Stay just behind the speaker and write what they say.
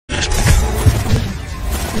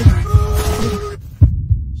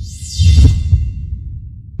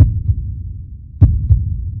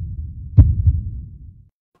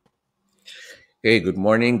Hey, good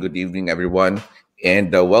morning, good evening, everyone,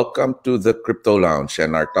 and welcome to the Crypto Lounge.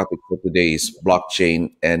 And our topic for today is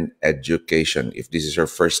blockchain and education. If this is your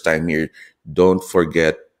first time here, don't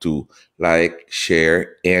forget to like,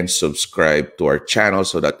 share, and subscribe to our channel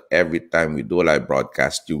so that every time we do a live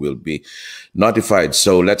broadcast, you will be notified.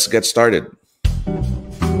 So let's get started.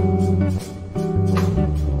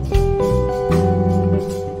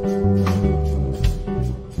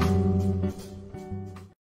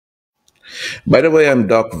 By the way, I'm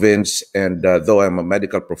Doc Vince, and though I'm a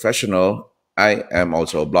medical professional, I am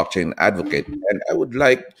also a blockchain advocate, and I would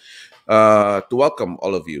like to welcome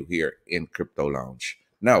all of you here in Crypto Lounge.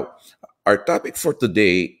 Now, our topic for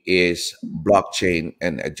today is blockchain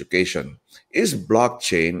and education. Is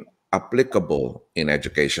blockchain applicable in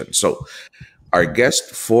education? So, our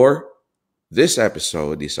guest for this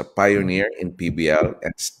episode is a pioneer in PBL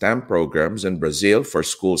and STEM programs in Brazil for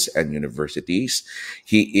schools and universities.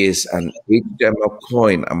 He is an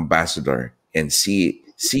HTMLcoin ambassador and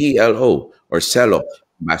CELO or CELO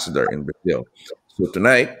ambassador in Brazil. So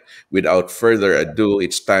tonight, without further ado,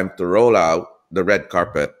 it's time to roll out the red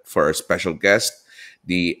carpet for our special guest,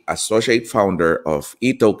 the associate founder of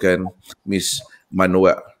eToken, Miss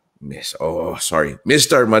Manuel.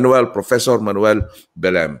 Mr. Manuel, Professor Manuel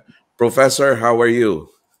Belem. Professor, how are you?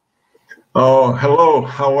 Oh, hello.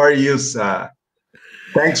 How are you, sir?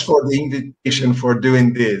 Thanks for the invitation for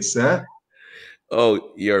doing this.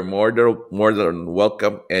 Oh, you're more than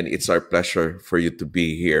welcome, and it's our pleasure for you to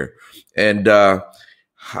be here. And how,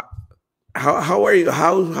 how are you?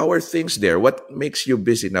 How are things there? What makes you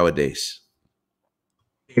busy nowadays?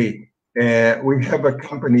 Hey, we have a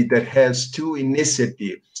company that has two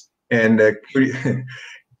initiatives, and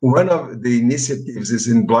one of the initiatives is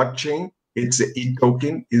in blockchain. It's a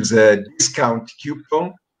e-token, is a discount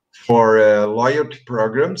coupon for loyalty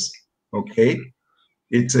programs. Okay,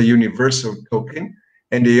 it's a universal token.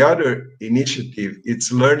 And the other initiative,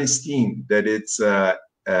 it's LearnSteam, that it's a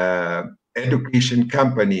education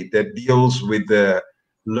company that deals with the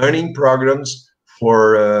learning programs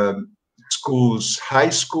for schools, high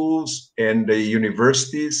schools, and the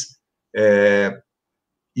universities, uh,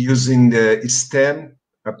 using the STEM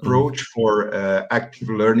Mhm. approach for active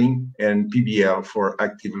learning and PBL for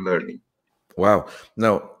active learning. Wow.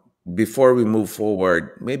 Now, before we move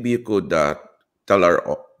forward, maybe you could tell our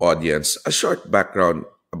audience a short background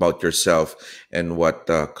about yourself and what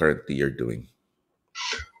currently you're doing.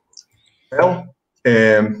 Well,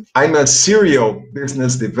 I'm a serial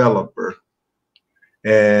business developer.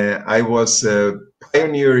 I was a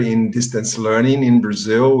pioneer in distance learning in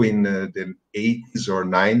Brazil in the 80s or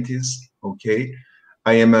 90s. Okay.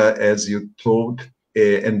 I am, as you told,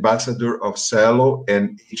 ambassador of CELO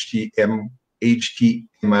and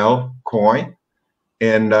HTML coin.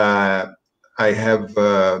 And I have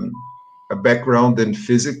a background in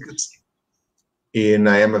physics, and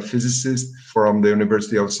I am a physicist from the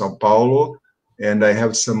University of Sao Paulo, and I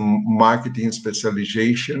have some marketing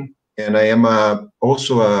specialization, and I am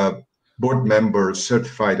also a board member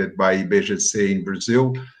certified by IBGC in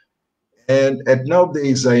Brazil. And at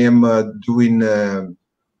nowadays, I am doing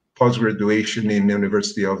post-graduation in the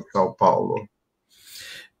University of Sao Paulo.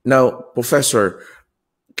 Now, Professor,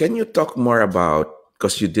 can you talk more about,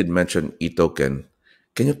 because you did mention eToken,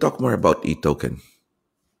 can you talk more about eToken?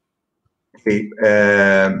 Okay.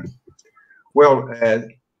 Well,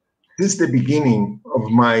 since the beginning of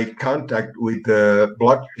my contact with the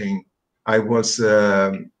blockchain, I was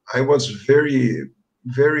very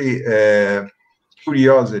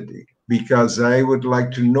curiosity, because I would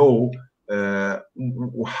like to know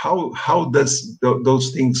how does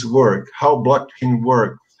those things work, how blockchain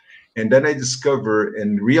works. And then I discovered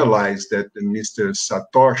and realized that Mr.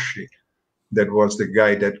 Satoshi, that was the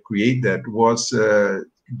guy that created that, was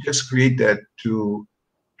just create that to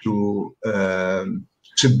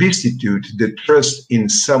substitute the trust in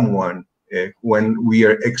someone when we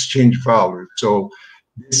are exchange value. So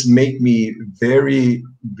this made me very,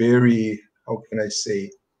 how can I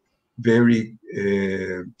say, very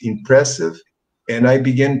impressive, and I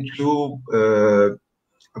began to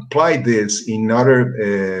apply this in other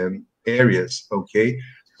areas. Okay,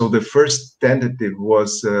 so the first tentative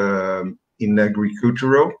was in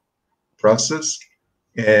agricultural process,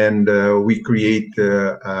 and we create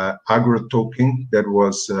agro token that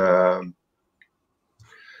was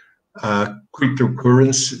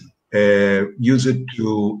cryptocurrency used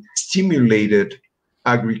to stimulate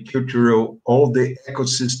agricultural, all the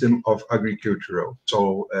ecosystem of agricultural.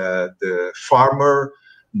 So the farmer,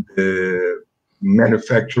 the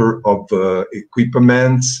manufacturer of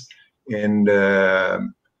equipments, and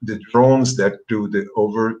the drones that do the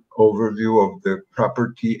overview of the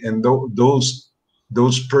property, and those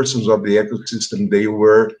those persons of the ecosystem, they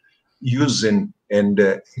were using and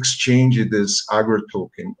exchanging this Agro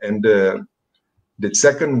token. And the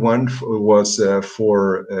second one was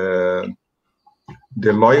for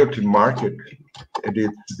the loyalty market.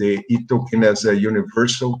 It's the e-token as a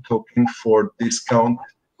universal token for discount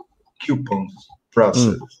coupons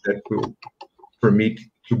process that will permit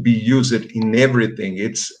to be used in everything.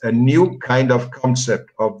 It's a new kind of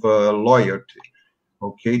concept of loyalty,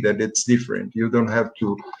 okay, that it's different. You don't have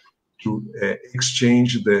to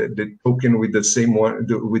exchange the token with the same one,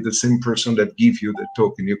 with the same person that gives you the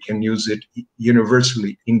token. You can use it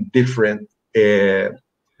universally in different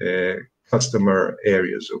customer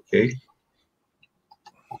areas, okay?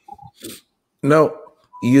 Now,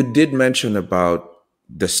 you did mention about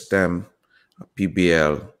the STEM,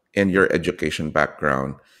 PBL, and your education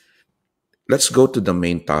background. Let's go to the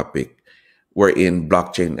main topic. We're in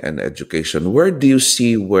blockchain and education. Where do you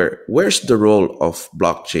see where's the role of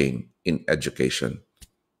blockchain in education?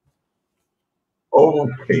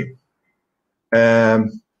 Okay.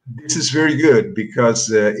 This is very good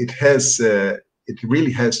because it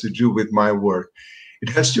really has to do with my work. It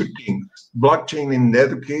has two things: blockchain in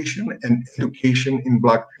education and education in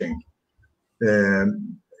blockchain.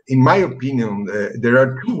 In my opinion, there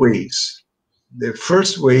are two ways. The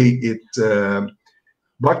first way,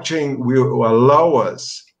 blockchain will allow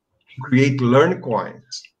us to create learn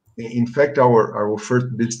coins. In fact, our first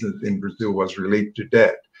business in Brazil was related to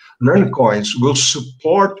that. Learn coins will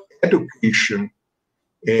support education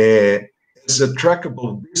as a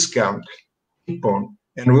trackable discount coupon,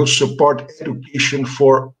 and will support education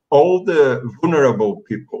for all the vulnerable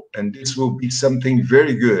people. And this will be something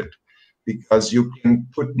very good because you can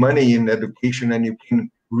put money in education and you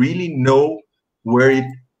can really know where it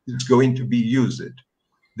is going to be used.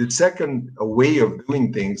 The second way of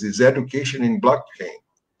doing things is education in blockchain,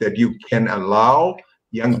 that you can allow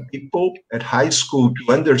young people at high school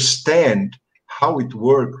to understand how it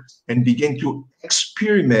works and begin to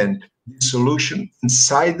experiment the solution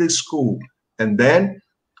inside the school, and then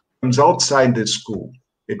comes outside the school.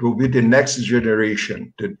 It will be the next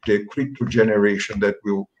generation, the crypto generation that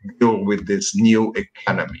will deal with this new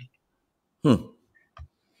economy.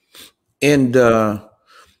 And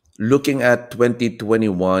looking at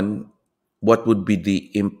 2021, what would be the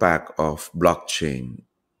impact of blockchain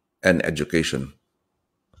and education?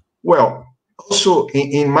 Well, also,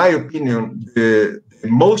 in my opinion, the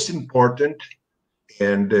most important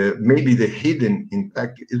and maybe the hidden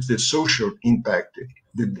impact is the social impact,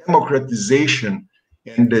 the democratization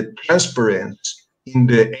and the transparency in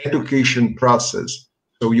the education process.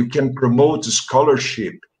 So you can promote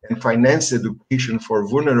scholarship and finance education for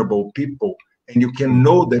vulnerable people, and you can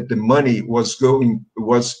know that the money was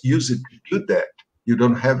used to do that. You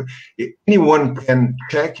don't have, anyone can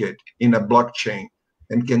check it in a blockchain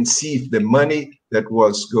and can see if the money that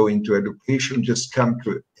was going to education just come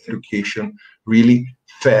to education really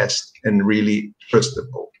fast and really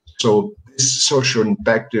trustable. So this social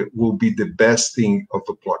impact will be the best thing of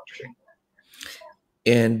a blockchain.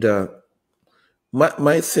 And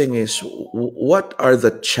my thing is, what are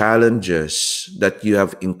the challenges that you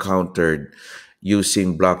have encountered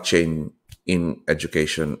using blockchain in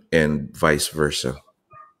education and vice versa?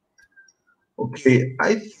 Okay,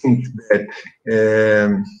 I think that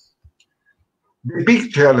the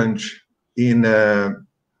big challenge in a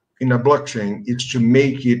blockchain is to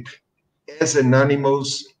make it as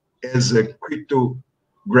anonymous as a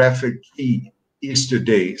cryptographic key is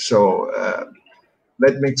today. So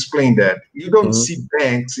let me explain that. You don't see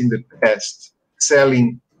banks in the past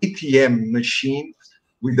selling ATM machines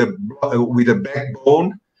with a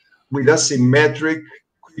backbone with asymmetric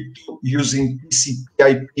crypto using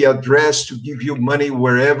TCP/IP address to give you money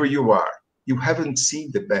wherever you are. You haven't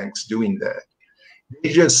seen the banks doing that.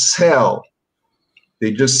 They just sell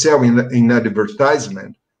in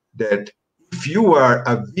advertisement that if you are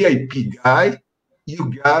a VIP guy,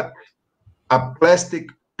 you got a plastic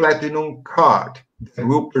platinum card that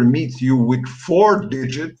will permit you with 4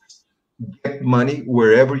 digits get money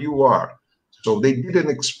wherever you are. So they didn't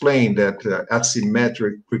explain that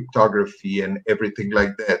asymmetric cryptography and everything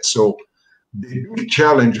like that. So the big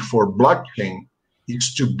challenge for blockchain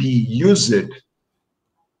is to be used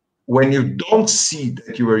when you don't see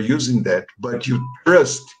that you are using that, but you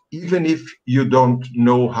trust, even if you don't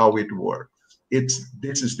know how it works.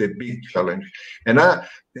 This is the big challenge. And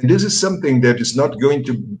this is something that is not going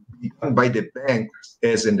to be done by the banks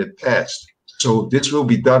as in the past. So this will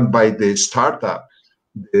be done by the startup,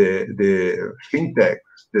 the fintechs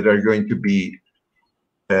that are going to be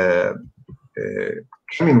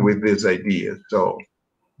coming with this idea. So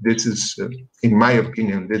this is, in my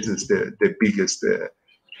opinion, this is the biggest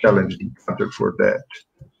challenge encountered for that.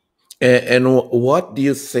 And what do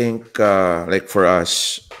you think, like for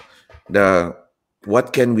us,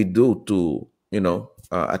 what can we do to,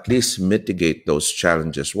 at least mitigate those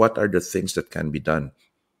challenges? What are the things that can be done?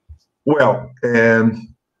 Well,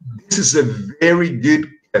 this is a very good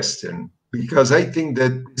question, because I think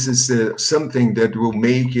that this is something that will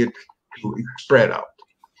make it to spread out.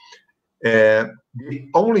 The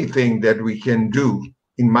only thing that we can do,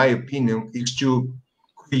 in my opinion, is to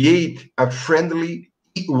create a friendly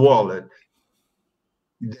e-wallet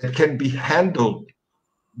that can be handled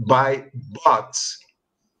by bots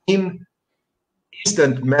in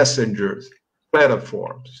instant messenger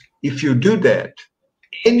platforms. If you do that,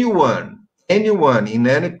 anyone in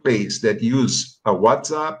any place that use a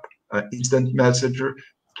WhatsApp, an instant messenger,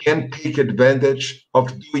 can take advantage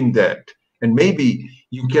of doing that. And maybe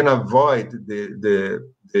you can avoid the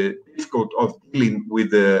difficulty of dealing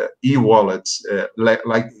with the e-wallets like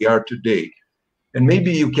they are today. And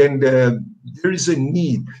maybe you can, there is a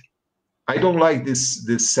need. I don't like this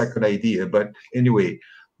second idea, but anyway,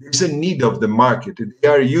 there's a need of the market. They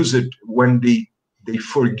are used when they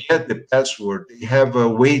forget the password, they have a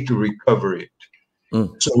way to recover it.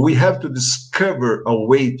 So we have to discover a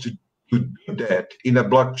way to do that in a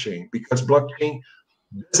blockchain, because blockchain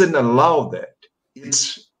doesn't allow that.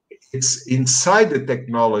 It's inside the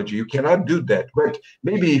technology. You cannot do that. But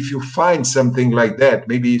maybe if you find something like that,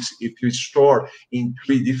 maybe if you store in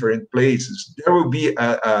 3 different places, there will be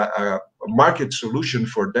a market solution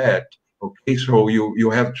for that. Okay, so you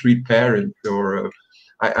have 3 parents, or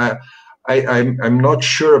I'm not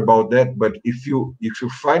sure about that. But if you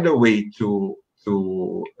find a way to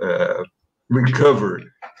recover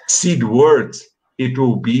seed words, it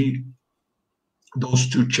will be those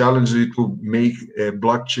 2 challenges. It will make a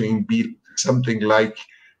blockchain be something like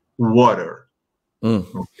water.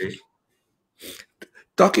 Okay.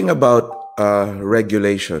 Talking about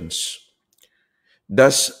regulations,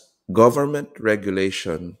 does government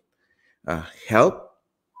regulation help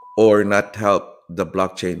or not help the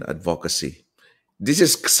blockchain advocacy? This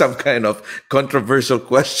is some kind of controversial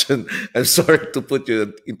question. I'm sorry to put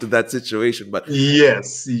you into that situation, but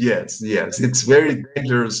yes, it's very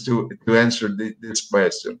dangerous to answer this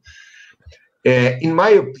question. In my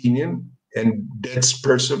opinion, and that's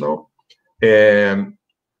personal,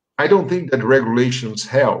 I don't think that regulations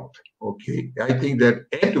help. Okay, I think that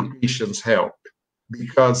educations help,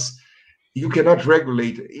 because you cannot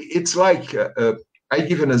regulate. It's like I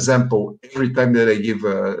give an example every time that I give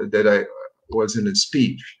that I was in a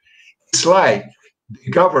speech. It's like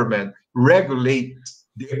the government regulates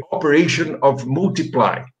the operation of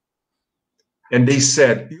multiply, and they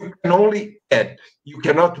said you can only add, you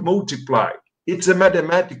cannot multiply. It's a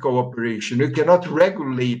mathematical operation. You cannot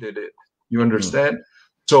regulate it. You understand?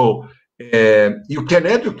 So you can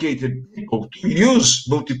educate people to use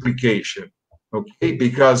multiplication. Okay,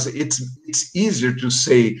 because it's easier to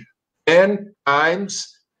say 10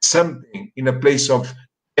 times something in a place of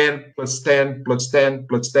 10 plus 10 plus 10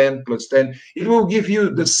 plus 10 plus 10. It will give you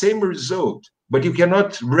the same result, but you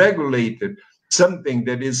cannot regulate it, something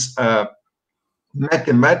that is a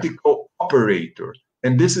mathematical operator.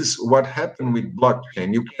 And this is what happened with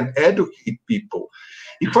blockchain. You can educate people.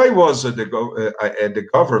 If I was at the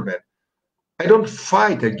government, I don't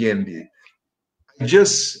fight against it.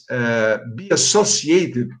 Just be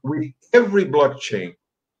associated with every blockchain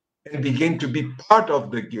and begin to be part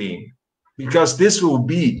of the game, because this will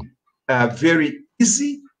be a very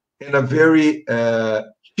easy and a very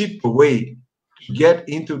cheap way to get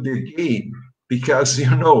into the game, because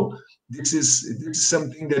this is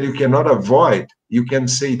something that you cannot avoid. You can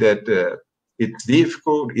say that it's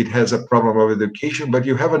difficult, it has a problem of education, but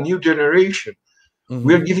you have a new generation.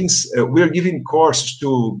 We're giving courses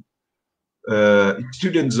to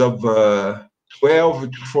students of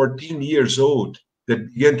 12 to 14 years old that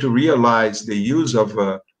begin to realize the use of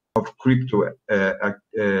crypto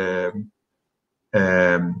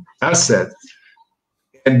assets,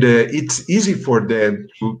 and it's easy for them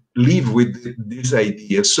to live with this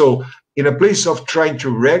idea. So in a place of trying to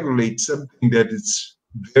regulate something that is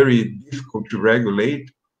very difficult to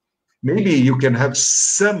regulate, maybe you can have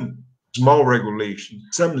some small regulation,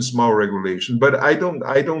 but I don't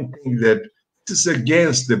think that this is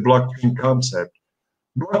against the blockchain concept.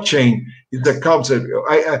 Blockchain is a concept.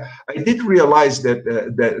 I did realize that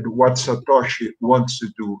what Satoshi wants to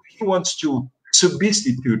do, he wants to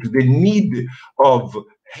substitute the need of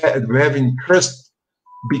having trust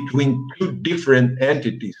between 2 different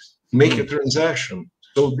entities, make a transaction.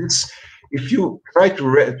 So this, if you try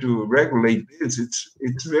to regulate this,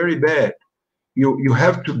 it's very bad. you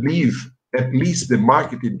have to leave at least the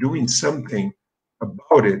market is doing something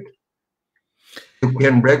about it. You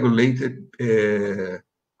can regulate it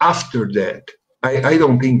after that. I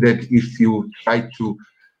don't think that if you try to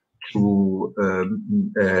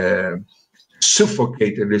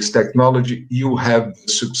suffocate this technology, you have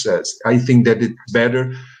success. I think that it's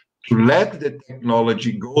better to let the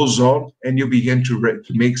technology goes on and you begin to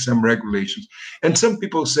make some regulations. And some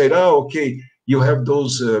people said, oh, okay, you have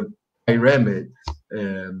those pyramids.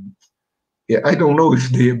 Yeah, I don't know if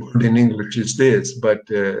the word in English is this, but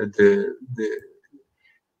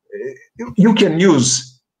you can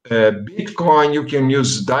use Bitcoin, you can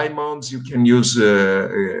use diamonds, you can use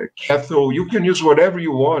cathode, you can use whatever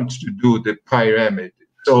you want to do the pyramid.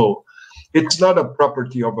 So it's not a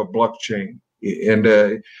property of a blockchain, and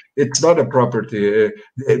it's not a property.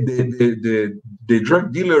 The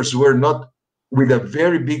drug dealers were not with a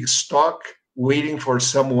very big stock waiting for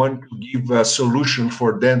someone to give a solution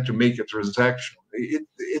for them to make a transaction.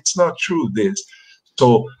 It's not true, this.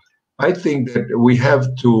 So I think that we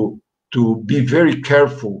have to be very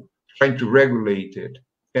careful trying to regulate it,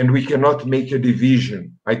 and we cannot make a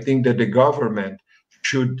division. I think that the government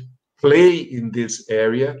should play in this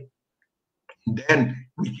area, then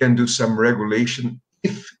we can do some regulation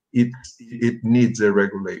if it needs a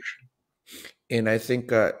regulation. And I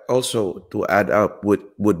think also to add up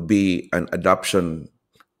would be an adoption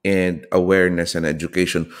and awareness and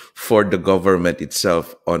education for the government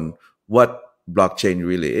itself on what blockchain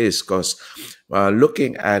really is. Because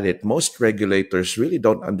looking at it, most regulators really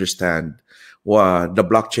don't understand the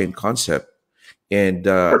blockchain concept. And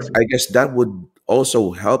I guess that would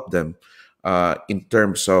also help them in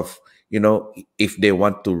terms of, if they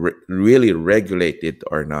want to really regulate it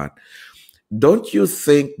or not. Don't you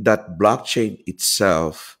think that blockchain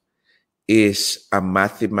itself is a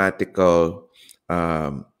mathematical,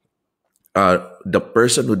 the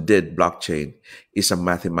person who did blockchain is a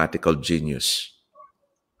mathematical genius?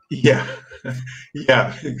 Yeah,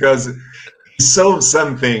 yeah, because he solved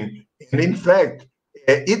something. And in fact,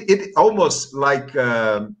 it almost like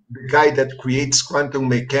the guy that creates quantum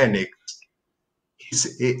mechanics.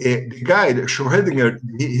 The guy, Schrödinger,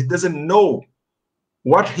 he doesn't know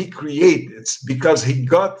what he created because he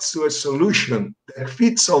got to a solution that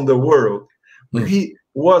fits on the world. But he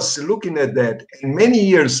was looking at that, and many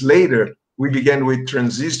years later, we began with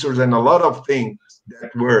transistors and a lot of things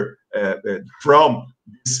that were from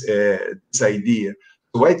this idea.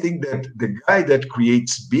 So I think that the guy that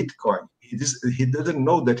creates Bitcoin, he doesn't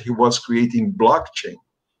know that he was creating blockchain.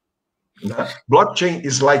 Blockchain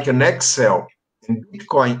is like an Excel, and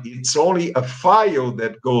Bitcoin, it's only a file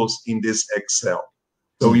that goes in this Excel.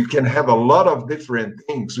 So you can have a lot of different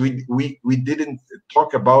things. We didn't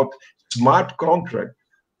talk about smart contract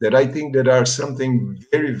that I think that are something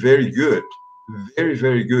very, very good, very,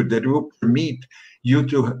 very good, that will permit you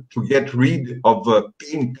to get rid of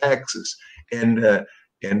paying taxes and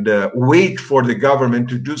wait for the government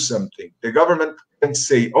to do something. The government can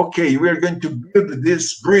say, okay, we're going to build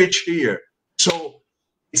this bridge here. So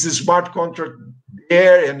it's a smart contract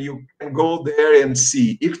there, and you can go there and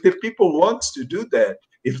see. If the people wants to do that,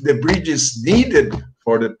 if the bridge is needed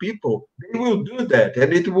for the people, they will do that,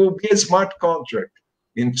 and it will be a smart contract.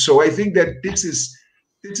 And so I think that this is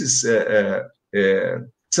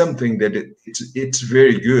something that it's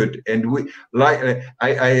very good, and we like.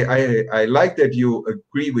 I like that you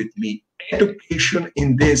agree with me. Education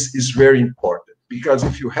in this is very important, because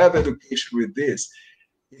if you have education with this,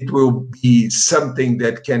 it will be something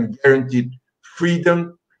that can guarantee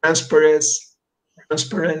freedom, transparency,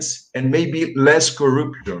 and maybe less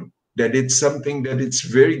corruption. That it's something that it's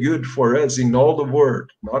very good for us in all the world,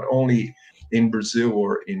 not only in Brazil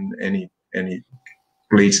or in any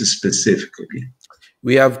places specifically.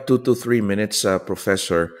 We have 2 to 3 minutes,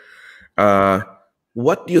 Professor.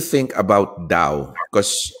 What do you think about DAO?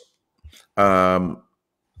 Because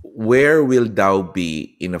where will DAO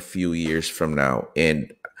be in a few years from now?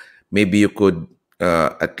 And maybe you could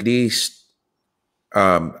at least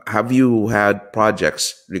have you had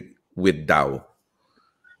projects with DAO?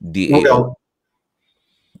 DAO? Well,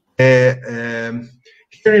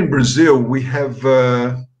 here in Brazil, we have,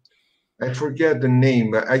 I forget the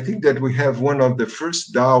name. I think that we have one of the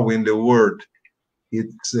first DAO in the world.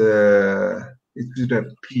 It's with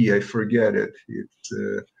a P, I forget it. It's,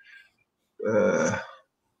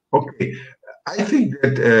 okay. I think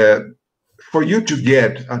that for you to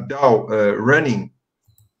get a DAO running,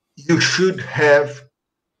 you should have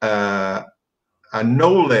a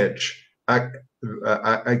knowledge,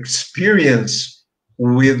 experience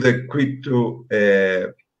with the crypto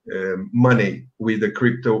money, with the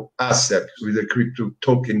crypto asset, with the crypto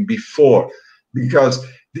token before. because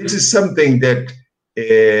this is something that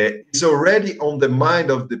is already on the mind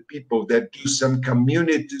of the people that do some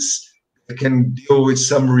communities that can deal with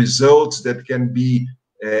some results that can be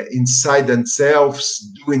inside themselves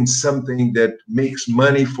doing something that makes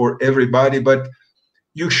money for everybody. But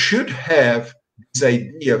you should have this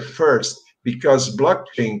idea first, because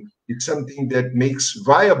blockchain is something that makes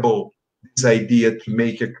viable this idea to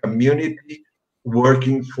make a community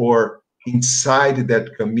working for inside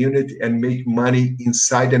that community and make money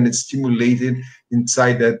inside and stimulated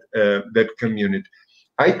inside that that community.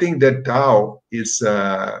 I think that DAO is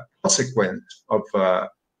a consequence of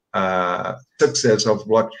success of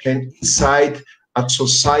blockchain inside a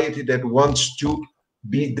society that wants to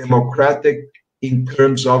be democratic in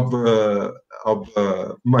terms of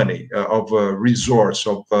money, of resource,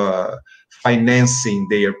 of financing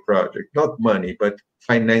their project. Not money, but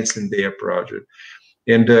financing their project.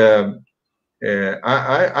 And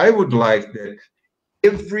I would like that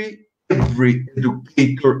every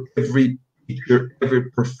educator, every teacher, every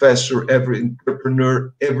professor, every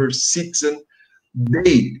entrepreneur, every citizen,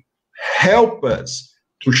 they help us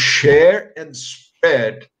to share and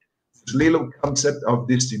spread this little concept of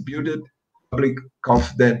distributed public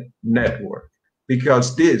confident network,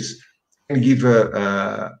 because this can give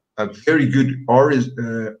a very good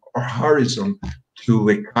horizon to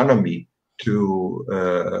economy, to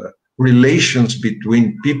relations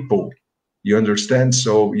between people. You understand?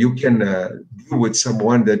 So you can deal with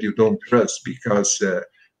someone that you don't trust, because the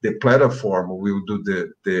platform will do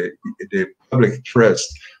the public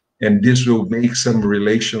trust, and this will make some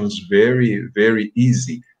relations very, very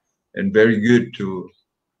easy and very good to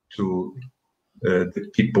the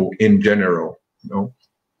people in general. You know?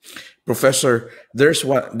 Professor, there's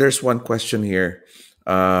one question here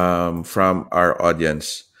from our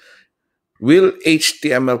audience. Will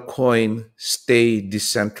HTMLcoin stay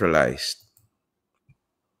decentralized?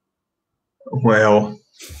 Well,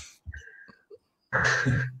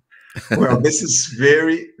 well, this is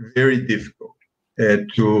very, very difficult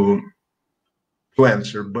to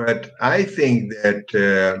answer, but I think that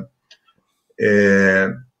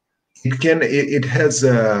it has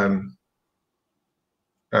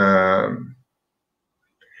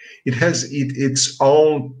its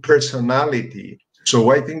own personality.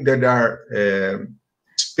 So I think there are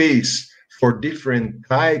space for different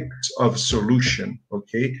types of solution.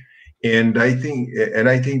 Okay, and I think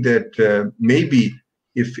that maybe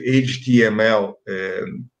if HTML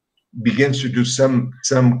begins to do some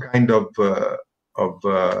kind of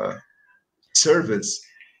service,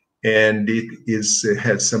 and it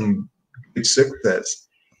has some good success,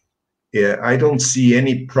 I don't see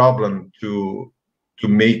any problem to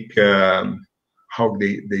make how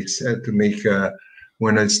they said, to make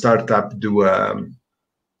when a startup do a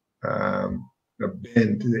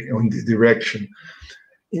bend on the direction.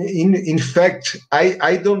 In fact,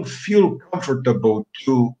 I don't feel comfortable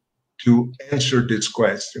to answer this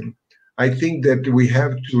question. I think that we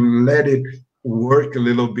have to let it work a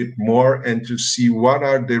little bit more and to see what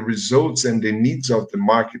are the results and the needs of the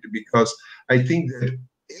market, because I think that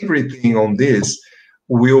everything on this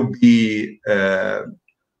will be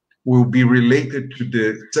related to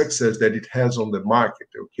the success that it has on the market.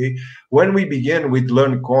 Okay, when we began with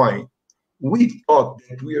LearnCoin, we thought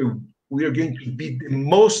that we are going to be the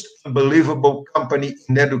most unbelievable company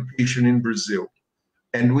in education in Brazil,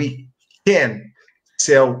 and we can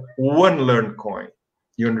sell one LearnCoin.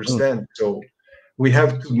 You understand? So we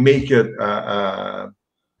have to make it a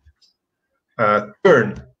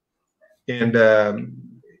turn, and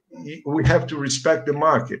we have to respect the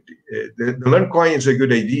market. The LearnCoin is a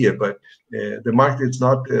good idea, but the market is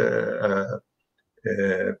not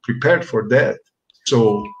prepared for that.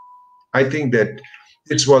 So I think that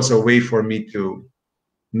this was a way for me to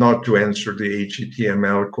not to answer the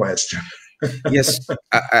HTML question. Yes,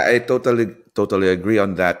 I totally agree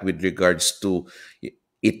on that with regards to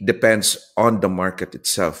it depends on the market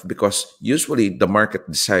itself, because usually the market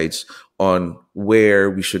decides on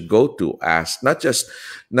where we should go to as not just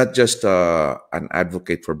an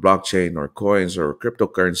advocate for blockchain or coins or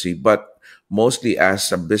cryptocurrency, but mostly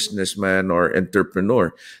as a businessman or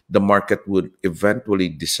entrepreneur. The market would eventually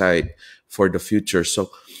decide for the future.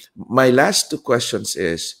 So my last two questions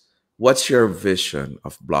is, what's your vision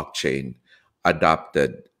of blockchain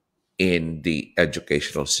adopted in the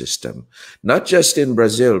educational system, not just in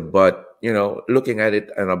Brazil, but looking at it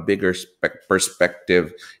in a bigger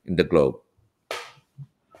perspective in the globe?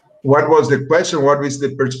 What was the question? What is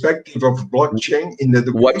the perspective of blockchain in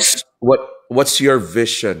education? What's your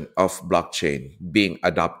vision of blockchain being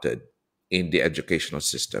adopted in the educational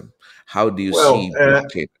system? How do you see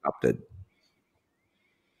blockchain adopted?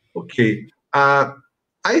 Okay.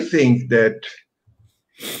 I think that,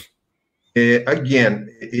 again,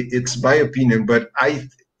 it's my opinion, but it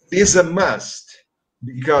is a must,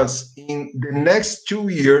 because in the next 2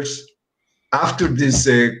 years, after this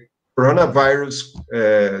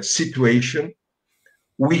coronavirus situation,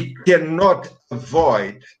 we cannot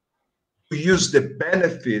avoid to use the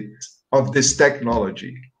benefits of this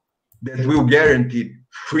technology that will guarantee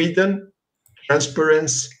freedom,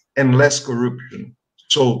 transparency, and less corruption.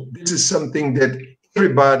 So this is something that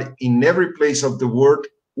everybody in every place of the world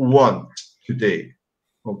wants today.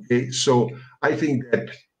 Okay, so I think that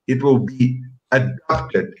it will be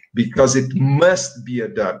adopted because it must be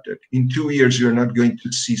adopted. In 2 years, you're not going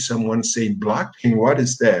to see someone say blockchain. What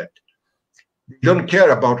is that? They don't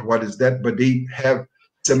care about what is that, but they have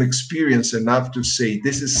some experience enough to say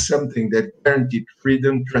this is something that guaranteed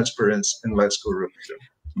freedom, transparency, and less corruption.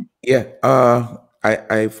 Yeah,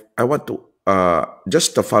 I want to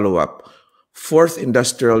just to follow up. Fourth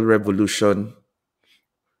industrial revolution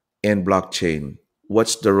and blockchain.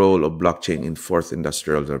 What's the role of blockchain in fourth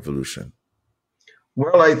industrial revolution?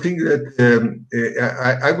 Well, I think that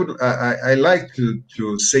I like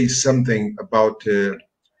to say something about the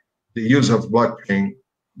use of blockchain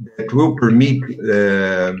that will permit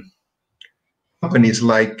companies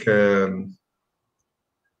like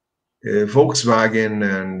Volkswagen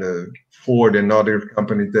and Ford and other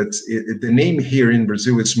companies. The name here in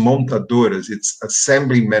Brazil is montadoras. It's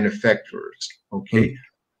assembly manufacturers. Okay,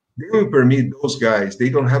 they will permit those guys. They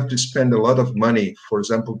don't have to spend a lot of money, for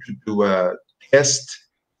example, to do a test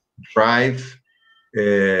drive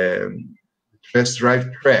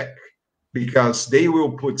track, because they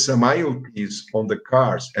will put some IoTs on the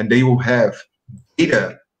cars and they will have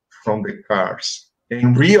data from the cars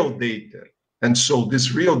and real data. And so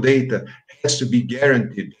this real data has to be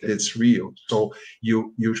guaranteed that it's real. So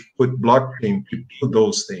you put blockchain to do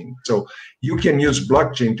those things. So you can use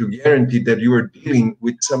blockchain to guarantee that you are dealing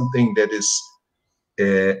with something that is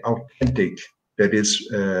authentic, that is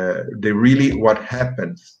really what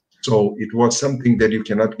happens. So it was something that you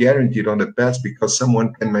cannot guarantee on the past because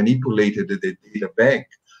someone can manipulate the data bank.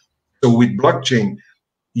 So with blockchain,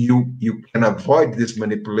 you can avoid this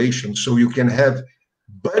manipulation. So you can have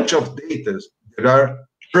bunch of data that are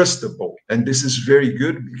trustable, and this is very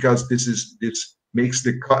good because this makes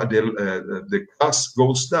the cost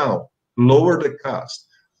goes down, lower the cost.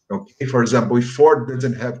 Okay, for example, if Ford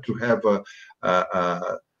doesn't have to have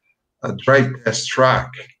a drive test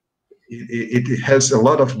track, it has a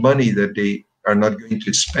lot of money that they are not going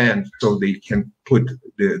to spend, so they can put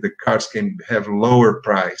the cars can have lower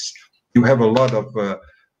price. You have a lot of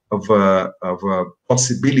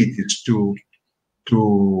possibilities to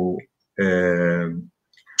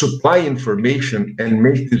supply information and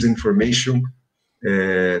make this information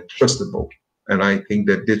trustable. And I think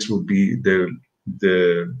that this will be the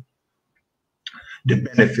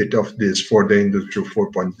benefit of this for the Industry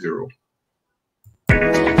 4.0.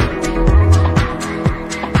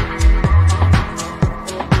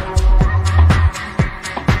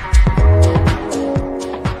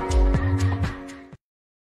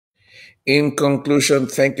 In conclusion,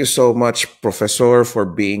 thank you so much, Professor, for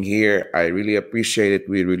being here. I really appreciate it.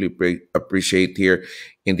 We really appreciate here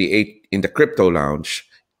in the Crypto Lounge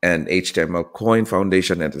and HTMLcoin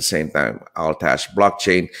Foundation at the same time, Altash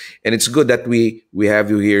Blockchain. And it's good that we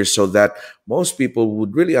have you here so that most people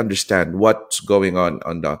would really understand what's going on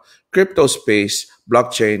the crypto space,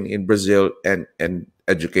 blockchain in Brazil, and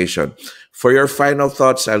education. For your final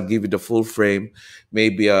thoughts, I'll give you the full frame.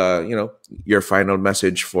 Maybe your final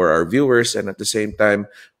message for our viewers, and at the same time,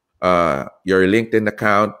 your LinkedIn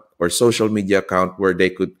account or social media account where they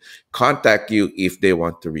could contact you if they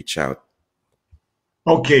want to reach out.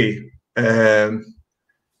 Okay.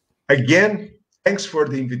 Again, thanks for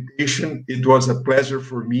the invitation. It was a pleasure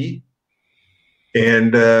for me.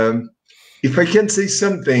 And if I can say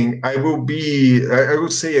something, I will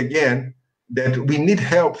say again that we need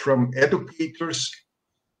help from educators,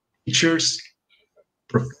 teachers,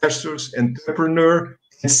 professors, entrepreneurs,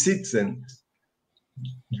 and citizens.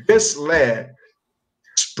 Just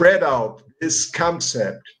spread out this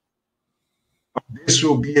concept. This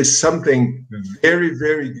will be something very,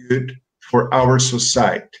 very good for our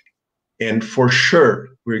society. And for sure,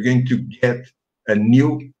 we're going to get a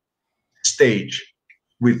new stage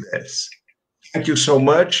with this. Thank you so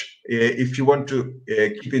much. If you want to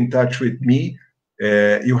keep in touch with me,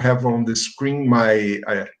 you have on the screen my,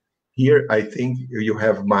 here, I think you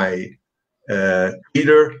have my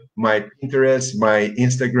Twitter, my Pinterest, my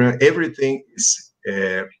Instagram, everything is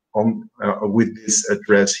with this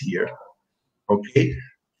address here. Okay.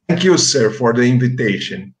 Thank you, sir, for the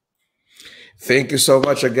invitation. Thank you so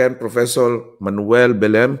much again, Professor Manuel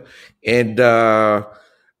Belem. And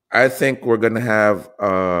I think we're going to have,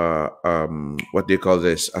 what do you call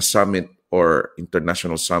this, a summit or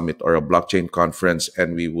international summit or a blockchain conference.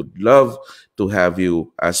 And we would love to have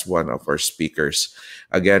you as one of our speakers.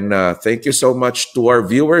 Again, thank you so much to our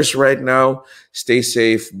viewers right now. Stay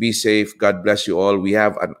safe, be safe. God bless you all. We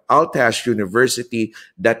have an Altash University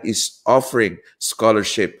that is offering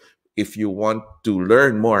scholarship if you want to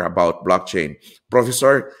learn more about blockchain.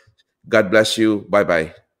 Professor, God bless you.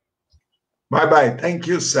 Bye-bye. Bye-bye. Thank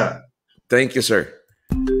you, sir. Thank you, sir.